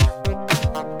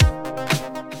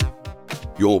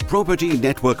Your Property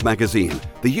Network magazine,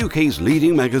 the UK's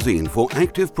leading magazine for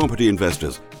active property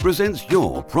investors, presents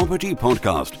Your Property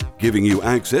Podcast, giving you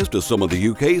access to some of the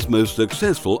UK's most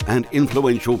successful and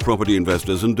influential property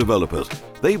investors and developers.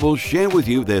 They will share with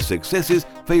you their successes,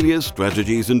 failures,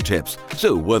 strategies and tips.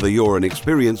 So whether you're an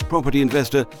experienced property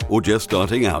investor or just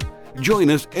starting out, join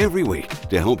us every week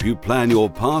to help you plan your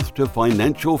path to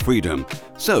financial freedom.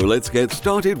 So let's get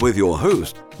started with your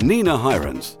host, Nina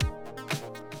Hirons.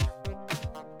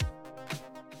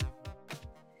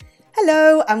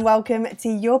 Hello and welcome to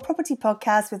Your Property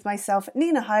Podcast with myself,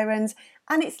 Nina Hirons,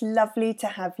 and it's lovely to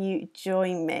have you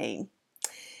join me.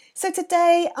 So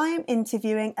today I am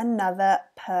interviewing another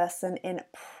person in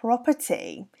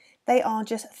property. They are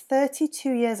just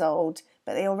 32 years old,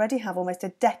 but they already have almost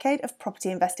a decade of property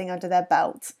investing under their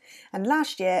belt. And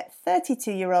last year,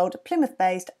 32-year-old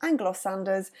Plymouth-based Anglos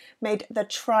Sanders made the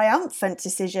triumphant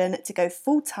decision to go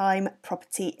full-time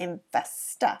property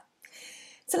investor.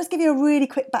 So let's give you a really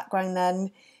quick background then.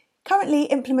 Currently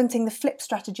implementing the flip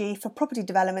strategy for property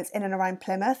developments in and around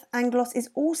Plymouth, Anglos is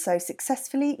also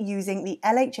successfully using the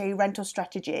LHA rental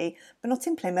strategy, but not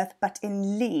in Plymouth, but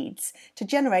in Leeds, to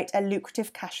generate a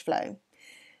lucrative cash flow.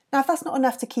 Now, if that's not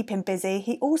enough to keep him busy,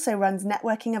 he also runs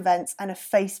networking events and a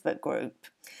Facebook group.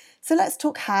 So let's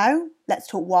talk how, let's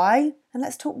talk why, and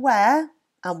let's talk where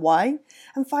and why,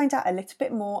 and find out a little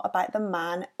bit more about the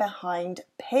man behind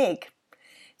Pig.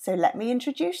 So let me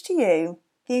introduce to you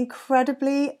the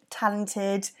incredibly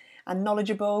talented and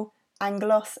knowledgeable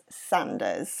Anglos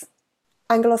Sanders.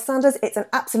 Anglos Sanders, it's an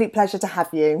absolute pleasure to have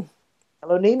you.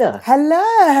 Hello, Nina.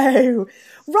 Hello.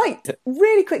 Right,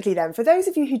 really quickly then, for those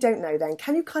of you who don't know then,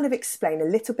 can you kind of explain a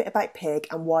little bit about Pig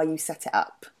and why you set it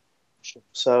up?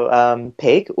 So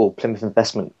Pig, or Plymouth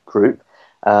Investment Group,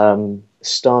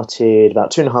 started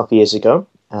about 2.5 years ago.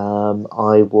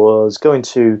 I was going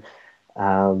to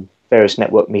various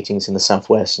network meetings in the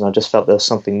southwest, and I just felt there was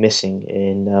something missing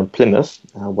in Plymouth,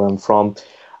 where I'm from,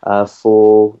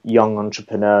 for young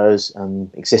entrepreneurs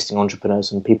and existing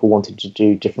entrepreneurs and people wanting to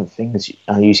do different things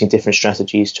using different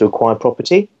strategies to acquire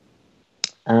property.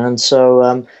 And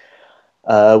so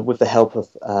with the help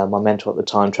of my mentor at the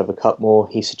time, Trevor Cutmore,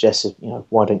 he suggested,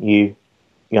 why don't you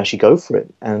actually go for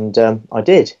it? And I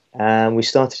did. And we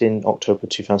started in October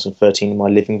 2013 in my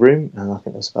living room, and I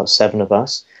think there's about 7 of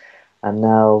us. And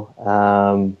now,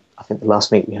 I think the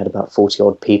last meet we had about 40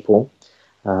 odd people.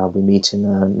 We meet in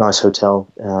a nice hotel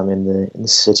in the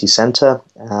city centre,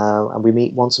 and we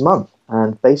meet once a month.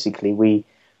 And basically, we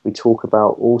talk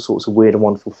about all sorts of weird and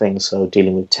wonderful things. So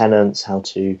dealing with tenants, how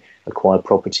to acquire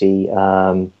property,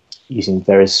 using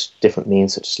various different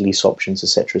means such as lease options,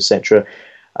 etc., etc.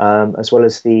 As well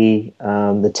as the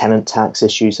tenant tax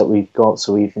issues that we've got.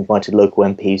 So we've invited local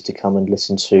MPs to come and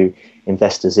listen to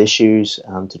investors' issues,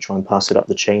 to try and pass it up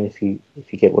the chain, if you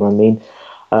get what I mean.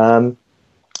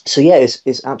 So yeah,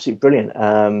 it's absolutely brilliant,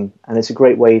 and it's a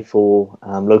great way for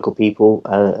local people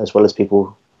as well as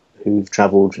people who've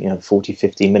travelled 40,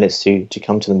 50 minutes to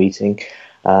come to the meeting,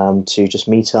 to just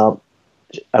meet up.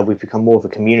 We've become more of a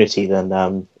community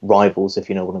than rivals, if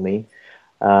you know what I mean.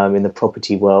 In the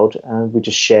property world, and we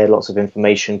just share lots of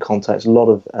information, contacts, a lot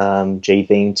of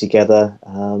JVing together,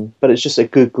 but it's just a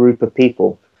good group of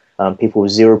people, people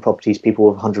with 0 properties, people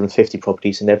with 150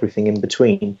 properties, and everything in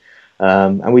between.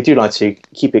 And we do like to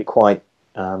keep it quite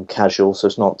casual, so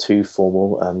it's not too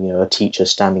formal, a teacher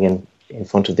standing in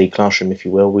front of the classroom, if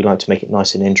you will. We like to make it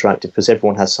nice and interactive because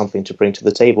everyone has something to bring to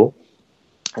the table.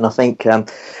 And I think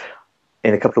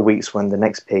in a couple of weeks when the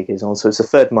next Pig is on, so it's the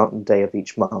third Monday of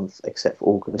each month except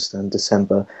for August and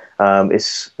December.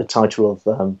 It's the title of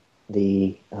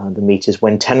the meet is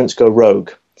When Tenants Go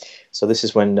Rogue. So this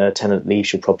is when a tenant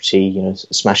leaves your property,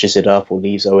 smashes it up or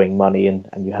leaves owing money, and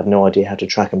you have no idea how to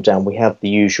track them down. We have the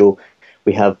usual.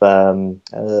 We have from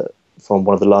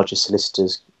one of the largest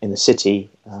solicitors in the city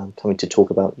coming to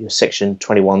talk about your Section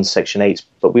 21, Section 8,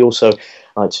 but we also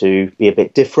like to be a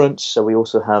bit different. So we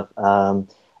also have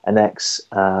an ex-special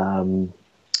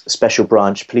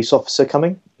branch police officer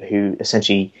coming, who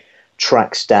essentially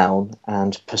tracks down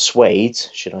and persuades,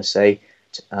 should I say,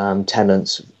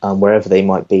 tenants wherever they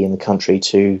might be in the country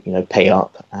to pay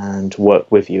up and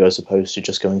work with you, as opposed to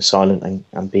just going silent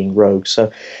and being rogue.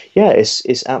 So yeah,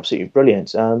 it's absolutely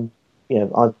brilliant.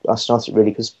 I started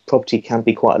really because property can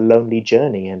be quite a lonely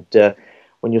journey, and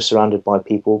when you're surrounded by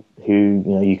people who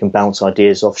you can bounce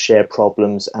ideas off, share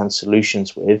problems and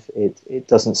solutions with, it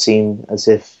doesn't seem as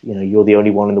if you're the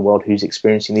only one in the world who's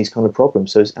experiencing these kind of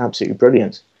problems. So it's absolutely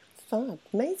brilliant. Fun,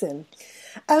 amazing.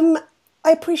 I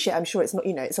appreciate, I'm sure it's not,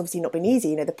 it's obviously not been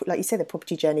easy. Like you say, the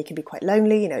property journey can be quite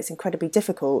lonely, it's incredibly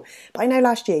difficult. But I know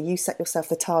last year you set yourself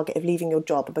the target of leaving your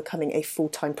job and becoming a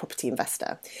full-time property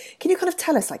investor. Can you kind of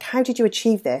tell us, like, how did you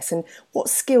achieve this, and what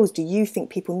skills do you think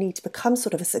people need to become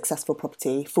sort of a successful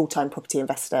full-time property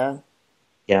investor?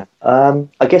 Yeah,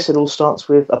 I guess it all starts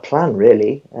with a plan,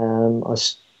 really.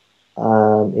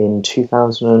 In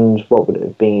 2000, what would it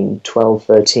have been, 12,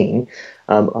 13,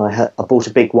 I bought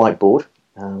a big whiteboard,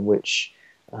 which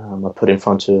I put in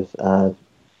front of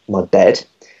my bed,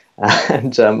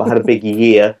 and I had a big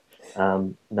year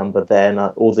number there, and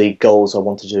all the goals I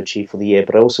wanted to achieve for the year.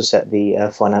 But I also set the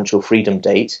financial freedom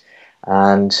date,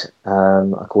 and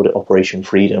I called it Operation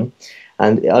Freedom.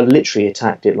 And I literally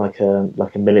attacked it like a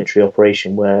military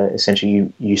operation, where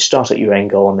essentially you start at your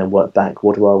end goal and then work back.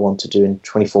 What do I want to do in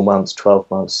 24 months, 12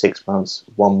 months, 6 months,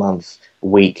 1 month, a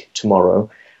week, tomorrow?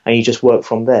 And you just work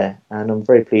from there. And I'm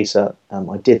very pleased that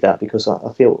I did that, because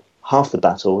I feel half the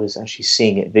battle is actually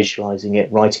seeing it, visualizing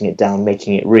it, writing it down,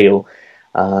 making it real.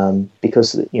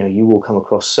 Because you will come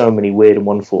across so many weird and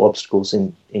wonderful obstacles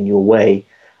in your way,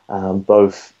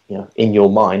 both in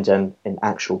your mind and in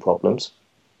actual problems.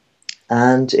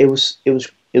 And it was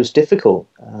difficult,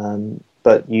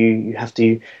 but you have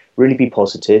to really be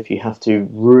positive. You have to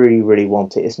really, really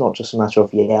want it. It's not just a matter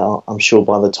of, I'm sure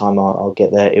by the time I'll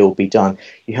get there, it will be done.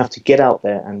 You have to get out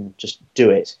there and just do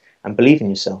it, and believe in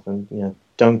yourself, and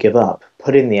don't give up.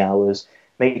 Put in the hours.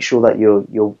 Make sure that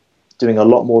you're doing a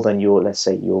lot more than your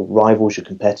rivals, your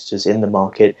competitors in the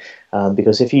market.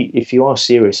 Because if you are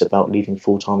serious about leaving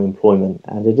full-time employment,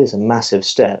 and it is a massive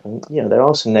step, and there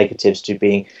are some negatives to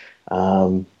being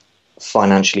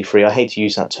financially free. I hate to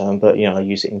use that term, but I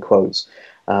use it in quotes,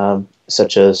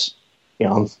 such as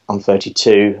I'm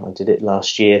 32. I did it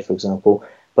last year, for example,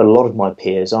 but a lot of my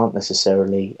peers aren't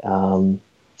necessarily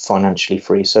financially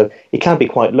free, so it can be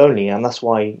quite lonely, and that's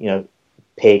why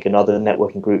PIG and other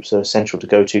networking groups are essential to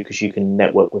go to, because you can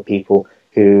network with people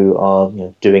who are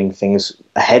doing things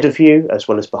ahead of you as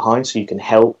well as behind, so you can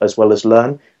help as well as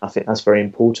learn. I think that's very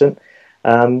important,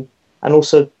 and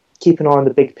also keep an eye on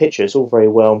the big picture. It's all very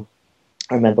well.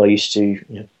 I remember I used to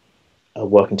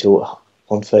work until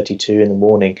 1:32 in the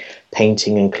morning,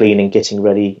 painting and cleaning, getting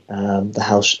ready the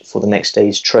house for the next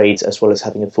day's trades, as well as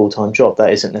having a full-time job.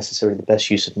 That isn't necessarily the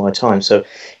best use of my time. So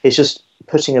it's just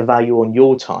putting a value on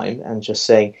your time and just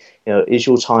saying, is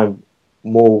your time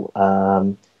more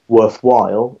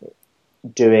worthwhile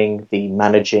doing the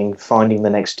managing, finding the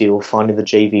next deal, finding the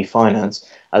JV finance,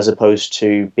 as opposed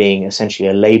to being essentially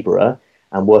a labourer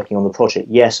and working on the project?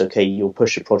 Yes, okay, you'll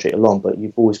push the project along, but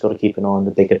you've always got to keep an eye on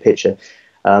the bigger picture.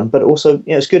 But also,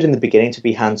 it's good in the beginning to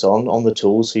be hands-on on the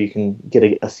tools, so you can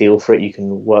get a feel for it. You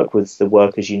can work with the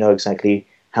workers, exactly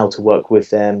how to work with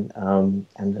them,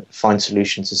 and find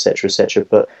solutions, etc., etc.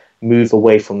 But move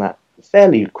away from that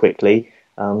fairly quickly,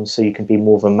 so you can be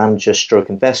more of a manager stroke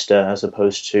investor, as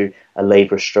opposed to a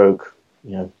labourer stroke,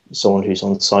 someone who's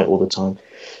on the site all the time.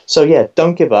 So yeah,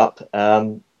 don't give up.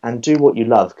 And do what you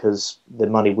love, because the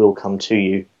money will come to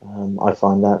you. I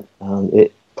find that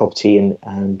property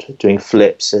and doing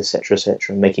flips, etc.,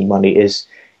 etc., and making money is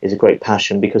a great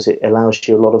passion, because it allows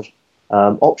you a lot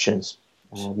of options.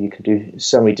 You can do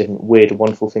so many different weird and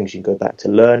wonderful things. You can go back to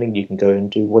learning. You can go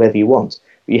and do whatever you want.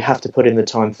 But you have to put in the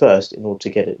time first in order to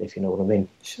get it, if you know what I mean.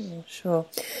 Sure.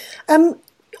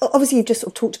 Obviously, you've just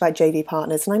sort of talked about JV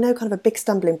partners, and I know kind of a big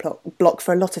stumbling block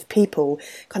for a lot of people,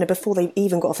 kind of before they've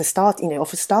even got off a starting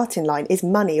line, is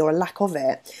money or a lack of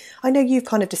it. I know you've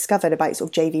kind of discovered about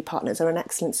sort of JV partners are an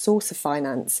excellent source of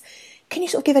finance. Can you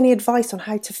sort of give any advice on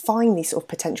how to find these sort of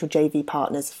potential JV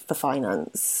partners for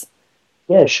finance?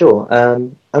 Yeah, sure.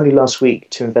 Only last week,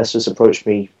 2 investors approached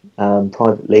me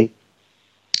privately.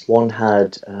 One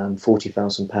had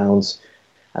 £40,000,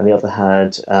 and the other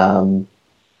had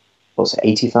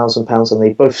 £80,000, and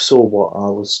they both saw what I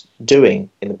was doing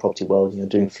in the property world,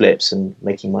 doing flips and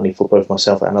making money for both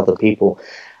myself and other people.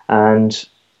 And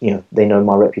they know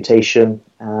my reputation,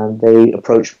 and they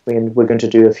approached me, and we're going to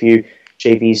do a few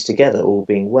JVs together, all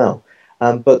being well.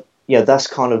 But that's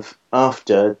kind of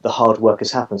after the hard work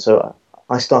has happened. So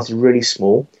I started really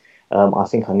small. I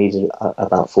think I needed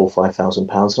about £4,000 or £5,000,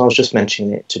 and I was just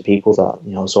mentioning it to people that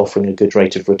I was offering a good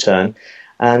rate of return,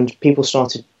 and people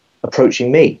started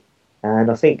approaching me.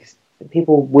 And I think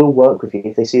people will work with you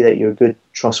if they see that you're a good,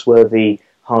 trustworthy,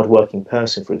 hard-working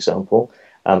person, for example.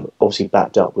 Obviously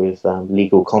backed up with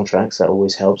legal contracts. That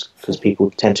always helps, because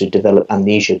people tend to develop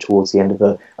amnesia towards the end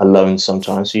of a loan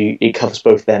sometimes. So it covers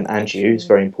both them and you. It's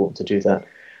very important to do that.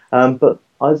 But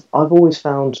I've always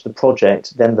found the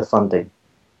project, then the funding.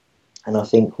 And I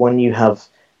think when you have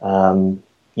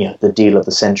the deal of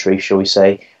the century, shall we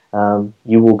say,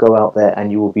 you will go out there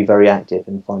and you will be very active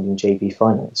in finding JV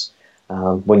finance.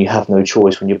 When you have no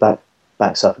choice, when your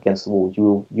back's up against the wall,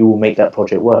 you will make that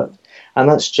project work. And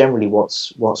that's generally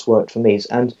what's worked for me.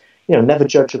 And never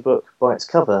judge a book by its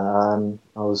cover.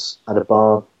 I was at a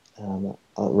bar. I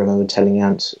remember telling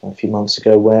Ant a few months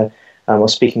ago where I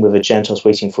was speaking with a gent. I was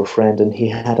waiting for a friend, and he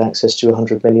had access to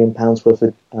 £100 million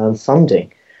worth of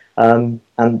funding. And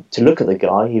to look at the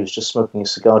guy, he was just smoking a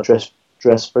cigar, dressed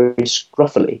very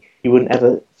scruffily. You wouldn't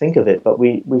ever think of it, but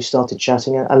we started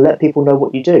chatting and let people know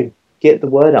what you do. Get the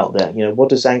word out there. What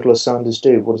does Anglo Sanders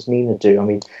do? What does Nina do? I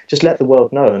mean, just let the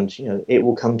world know, and it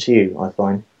will come to you, I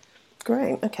find.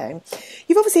 Great. Okay.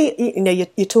 You've obviously,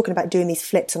 you're talking about doing these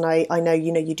flips, and I know,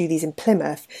 you do these in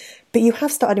Plymouth, but you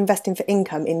have started investing for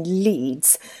income in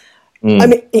Leeds. I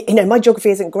mean, my geography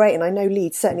isn't great, and I know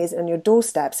Leeds certainly isn't on your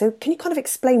doorstep. So can you kind of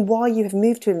explain why you have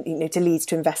moved to Leeds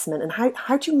to investment, and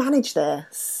how do you manage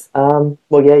this? Well,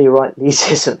 yeah, you're right. Leeds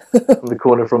isn't on the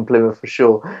corner from Plymouth for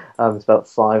sure. It's about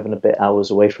 5 and a bit hours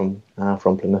away from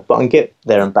Plymouth, but I can get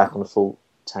there and back on a full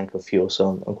tank of fuel,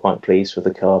 so I'm quite pleased with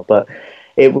the car. But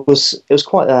it was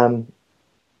quite an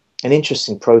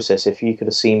interesting process. If you could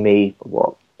have seen me,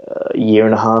 a year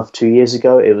and a half, 2 years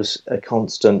ago, it was a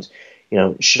constant,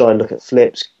 should I look at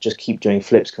flips, just keep doing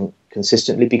flips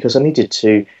consistently, because I needed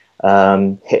to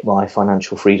hit my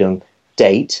financial freedom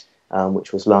date,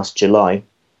 which was last July.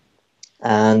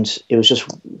 And it was just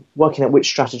working out which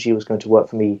strategy was going to work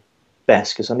for me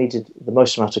best, because I needed the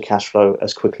most amount of cash flow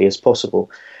as quickly as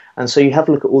possible. And so you have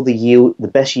a look at all the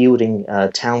best yielding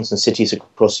towns and cities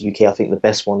across the UK. I think the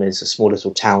best one is a small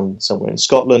little town somewhere in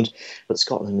Scotland, but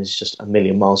Scotland is just a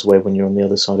million miles away when you're on the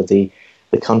other side of the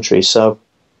country. So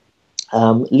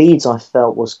Leeds, I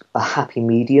felt, was a happy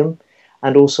medium.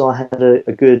 And also I had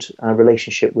a good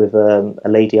relationship with a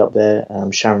lady up there,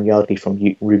 Sharon Yardley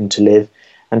from Room to Live.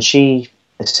 And she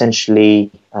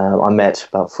essentially, I met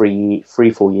about 4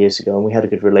 years ago, and we had a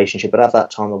good relationship. But at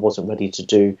that time, I wasn't ready to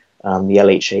do the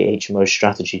LHA HMO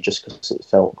strategy, just because it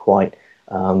felt quite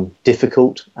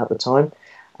difficult at the time.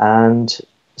 And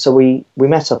so we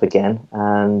met up again,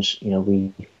 and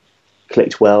we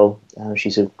clicked well.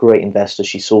 She's a great investor.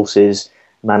 She sources,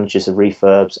 manages the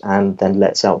refurbs, and then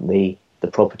lets out the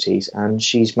properties. And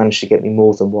she's managed to get me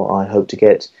more than what I hoped to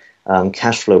get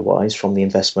cash flow wise from the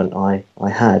investment I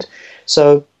had.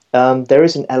 So there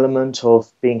is an element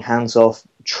of being hands off,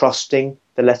 trusting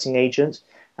the letting agent,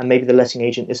 and maybe the letting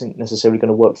agent isn't necessarily going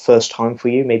to work first time for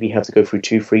you. Maybe you have to go through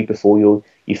 2-3 before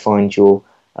you find your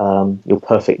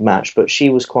perfect match. But she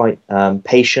was quite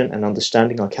patient and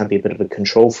understanding. I can be a bit of a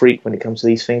control freak when it comes to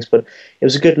these things, but it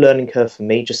was a good learning curve for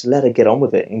me, just to let her get on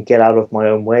with it and get out of my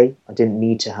own way. I didn't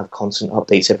need to have constant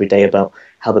updates every day about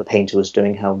how the painter was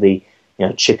doing, how the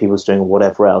Chippy was doing, or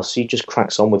whatever else. She just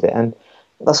cracks on with it, and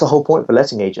that's the whole point of a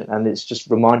letting agent. And it's just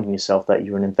reminding yourself that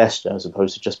you're an investor as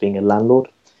opposed to just being a landlord.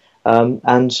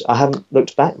 And I haven't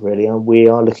looked back really. We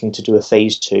are looking to do a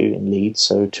phase 2 in Leeds,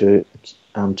 so to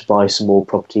buy some more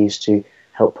properties to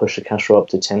help push the cash flow up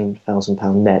to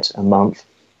 £10,000 net a month.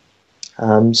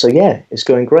 So yeah, it's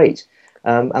going great.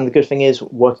 And the good thing is,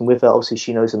 working with her, obviously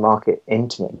she knows the market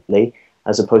intimately,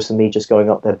 as opposed to me just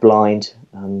going up there blind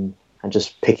and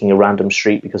just picking a random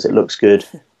street because it looks good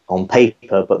on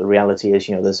paper, but the reality is,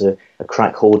 there's a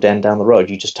crack whore den down the road.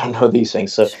 You just don't know these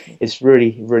things. So it's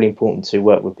really, really important to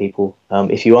work with people.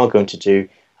 If you are going to do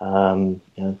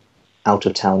out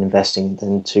of town investing,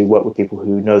 then to work with people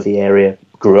who know the area,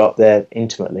 grew up there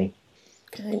intimately.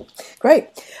 Okay, great.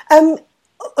 And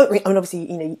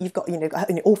obviously, you've got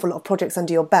an awful lot of projects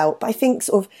under your belt. But I think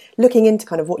sort of looking into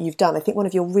kind of what you've done, I think one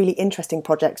of your really interesting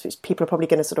projects, which people are probably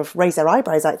going to sort of raise their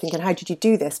eyebrows at, thinking, how did you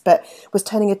do this? But was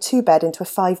turning a 2-bed into a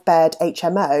 5-bed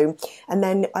HMO, and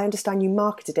then I understand you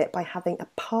marketed it by having a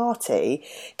party.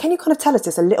 Can you kind of tell us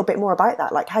just a little bit more about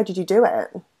that? Like, how did you do it?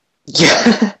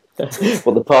 Yeah.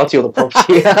 Well, the party or the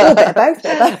property? A bit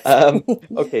of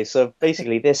both. Okay, so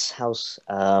basically this house,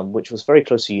 which was very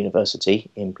close to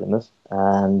university in Plymouth,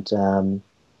 and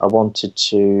I wanted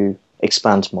to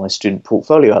expand my student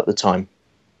portfolio at the time.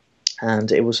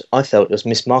 And I felt it was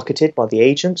mismarketed by the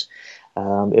agent.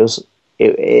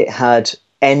 It had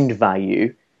end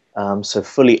value, so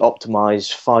fully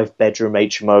optimized 5-bedroom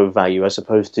HMO value, as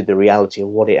opposed to the reality of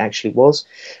what it actually was.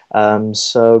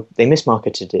 So they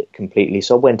mismarketed it completely.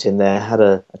 So I went in there, had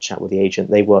a chat with the agent.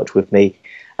 They worked with me,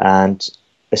 and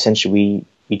essentially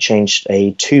we changed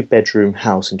a 2-bedroom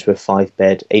house into a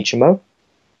 5-bed HMO.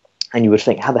 And you would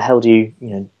think, how the hell do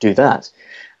you do that?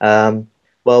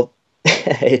 Well,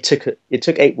 it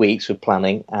took 8 weeks with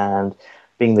planning, and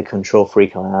being the control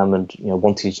freak I am, and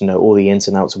wanting to know all the ins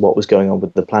and outs of what was going on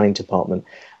with the planning department,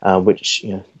 which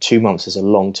 2 months is a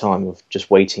long time of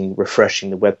just waiting, refreshing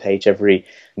the web page every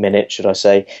minute, should I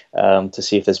say, to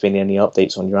see if there's been any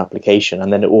updates on your application,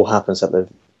 and then it all happens at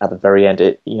the very end.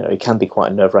 It can be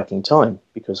quite a nerve-wracking time,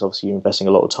 because obviously you're investing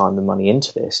a lot of time and money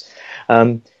into this.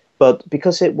 But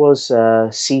because it was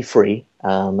C3,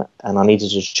 and I needed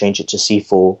to change it to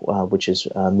C4, which is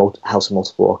House of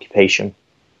Multiple Occupation,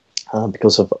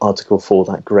 because of Article 4,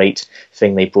 that great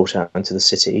thing they brought out into the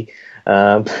city.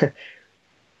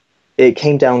 It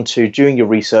came down to doing your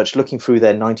research, looking through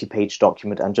their 90-page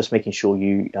document, and just making sure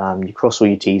you cross all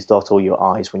your T's, dot all your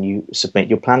I's when you submit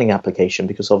your planning application,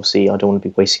 because obviously I don't want to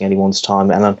be wasting anyone's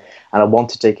time, and I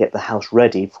wanted to get the house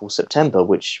ready for September,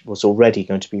 which was already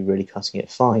going to be really cutting it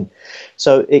fine.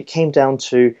 So it came down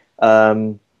to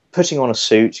putting on a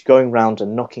suit, going around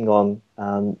and knocking on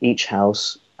each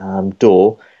house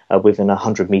door within a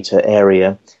 100-meter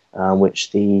area,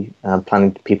 which the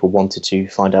planning people wanted to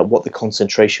find out what the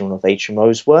concentration of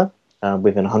HMOs were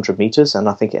within 100 meters, and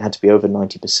I think it had to be over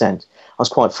 90%. I was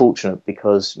quite fortunate,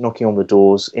 because knocking on the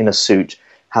doors in a suit,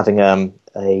 having a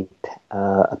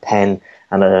pen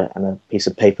and a piece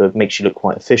of paper makes you look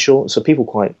quite official. So people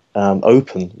quite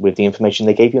open with the information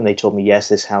they gave you, and they told me, yes,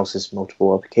 this house is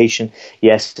multiple occupation,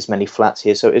 yes, there's many flats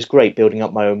here. So it's great building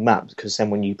up my own map, because then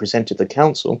when you present to the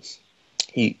council,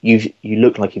 you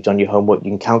look like you've done your homework.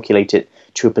 You can calculate it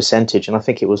to a percentage, and I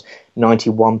think it was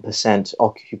 91%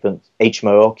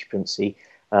 HMO occupancy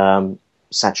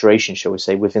saturation, shall we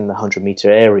say, within the 100-meter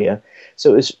area.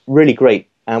 So it was really great,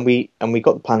 and we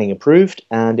got the planning approved,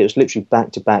 and it was literally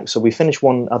back to back. So we finished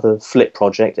one other flip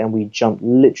project, and we jumped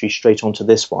literally straight onto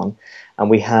this one, and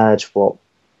we had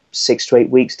 6 to 8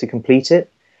 weeks to complete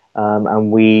it.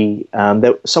 And we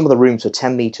some of the rooms were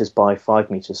 10 meters by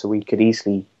 5 meters, so we could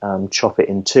easily chop it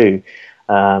in two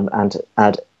and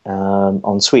add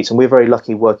en suites. And we're very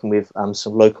lucky working with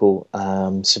some local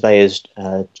surveyors,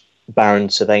 Baron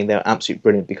Surveying. They're absolutely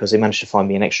brilliant, because they managed to find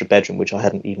me an extra bedroom, which I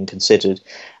hadn't even considered.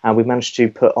 And we managed to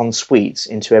put en suites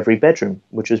into every bedroom,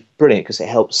 which was brilliant, because it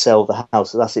helped sell the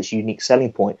house. So that's its unique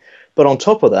selling point. But on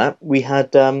top of that, we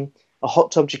had a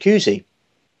hot tub jacuzzi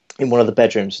in one of the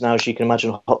bedrooms. Now, as you can imagine,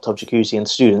 a hot tub jacuzzi and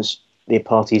students, the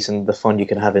parties and the fun you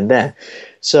can have in there.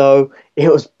 So it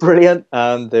was brilliant.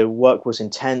 The work was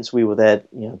intense. We were there,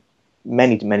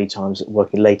 many times,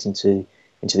 working late into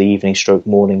the evening stroke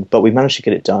morning, but we managed to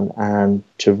get it done, and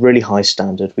to a really high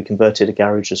standard. We converted a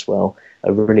garage as well,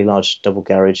 a really large double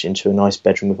garage, into a nice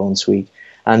bedroom with ensuite,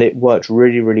 and it worked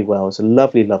really, really well. It's a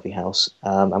lovely, lovely house,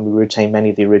 and we retained many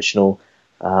of the original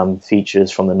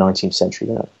features from the 19th century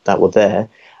that were there.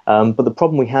 But the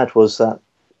problem we had was that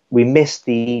we missed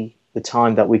the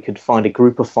time that we could find a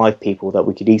group of 5 people that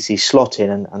we could easily slot in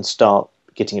and start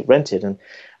getting it rented. And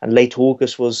late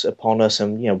August was upon us,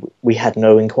 and we had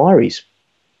no inquiries,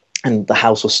 and the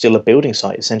house was still a building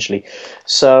site essentially.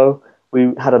 So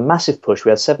we had a massive push. We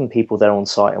had 7 people there on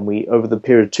site, and we, over the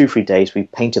period of 2-3 days, we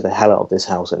painted the hell out of this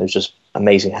house, and it was just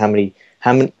amazing how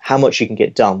much you can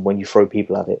get done when you throw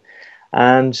people at it.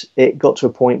 And it got to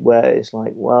a point where it's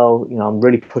like, well, I'm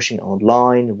really pushing it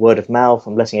online, word of mouth.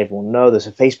 I'm letting everyone know there's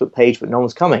a Facebook page, but no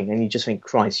one's coming. And you just think,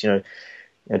 Christ,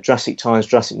 drastic times,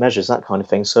 drastic measures, that kind of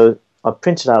thing. So I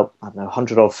printed out,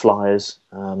 100 odd flyers,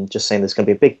 just saying there's going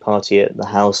to be a big party at the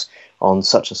house on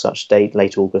such and such date,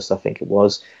 late August, I think it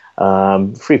was.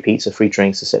 Free pizza, free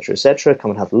drinks, etc., etc.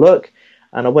 Come and have a look.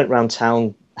 And I went around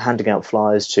town handing out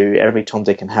flyers to every Tom,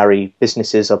 Dick and Harry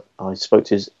businesses. I spoke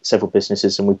to several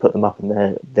businesses, and we put them up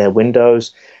in their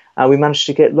windows. And we managed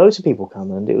to get loads of people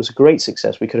come, and it was a great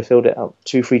success. We could have filled it up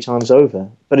 2-3 times over.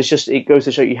 But it goes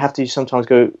to show you have to sometimes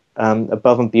go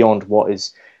above and beyond what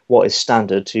is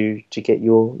standard to get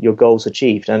your goals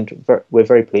achieved. And we're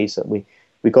very pleased that we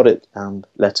got it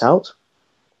let out.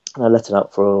 And I let it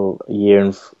out for a year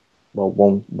and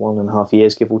 1.5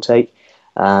 years, give or take.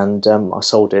 And I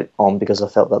sold it on because I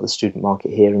felt that the student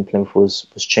market here in Plymouth was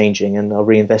changing, and I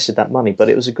reinvested that money. But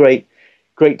it was a great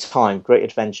time, great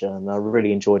adventure, and I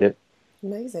really enjoyed it.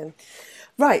 Amazing.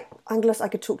 Right, Angelos, I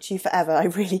could talk to you forever. I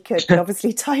really could, but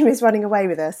obviously time is running away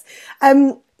with us.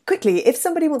 Quickly, if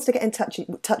somebody wants to get in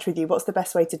touch with you, what's the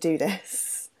best way to do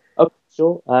this? Oh,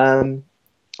 sure.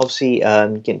 Obviously,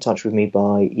 get in touch with me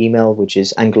by email, which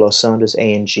is Angelos Sanders,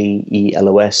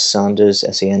 Angelos Sanders,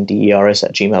 Sanders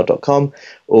 @gmail.com,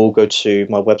 or go to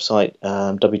my website,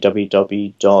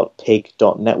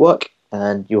 www.pig.network,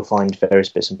 and you'll find various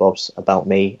bits and bobs about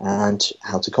me and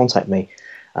how to contact me.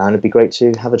 And it'd be great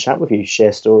to have a chat with you,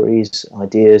 share stories,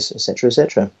 ideas, etc.,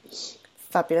 etc.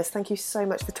 Fabulous. Thank you so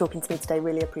much for talking to me today.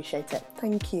 Really appreciate it.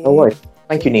 Thank you. Oh, right.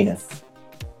 Thank you, Nina.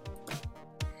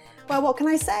 Well, what can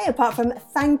I say apart from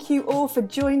thank you all for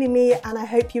joining me, and I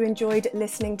hope you enjoyed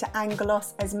listening to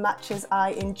Angelos as much as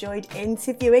I enjoyed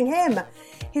interviewing him.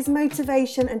 His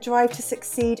motivation and drive to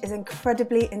succeed is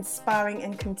incredibly inspiring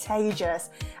and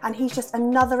contagious, and he's just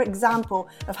another example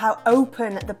of how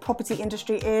open the property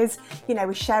industry is,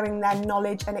 with sharing their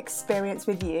knowledge and experience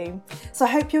with you. So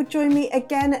I hope you'll join me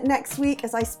again next week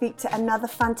as I speak to another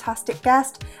fantastic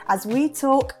guest as we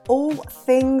talk all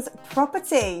things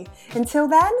property. Until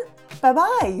then,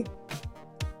 bye-bye.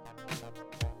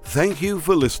 Thank you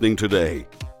for listening today.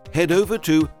 Head over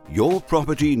to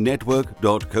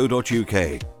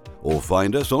yourpropertynetwork.co.uk or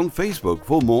find us on Facebook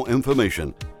for more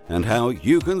information and how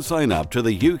you can sign up to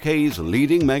the UK's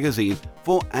leading magazine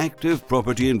for active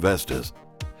property investors.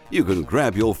 You can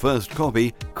grab your first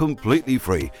copy completely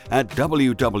free at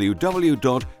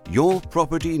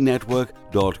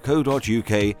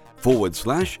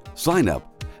www.yourpropertynetwork.co.uk/sign up.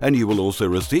 And you will also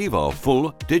receive our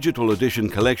full digital edition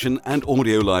collection and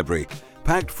audio library,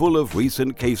 packed full of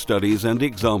recent case studies and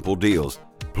example deals,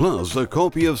 plus a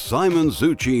copy of Simon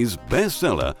Zucchi's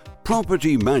bestseller,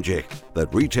 Property Magic,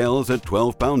 that retails at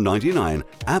 £12.99,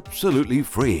 absolutely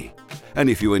free. And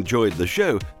if you enjoyed the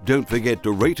show, don't forget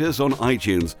to rate us on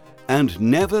iTunes and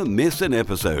never miss an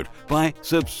episode by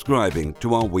subscribing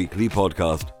to our weekly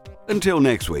podcast. Until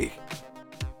next week.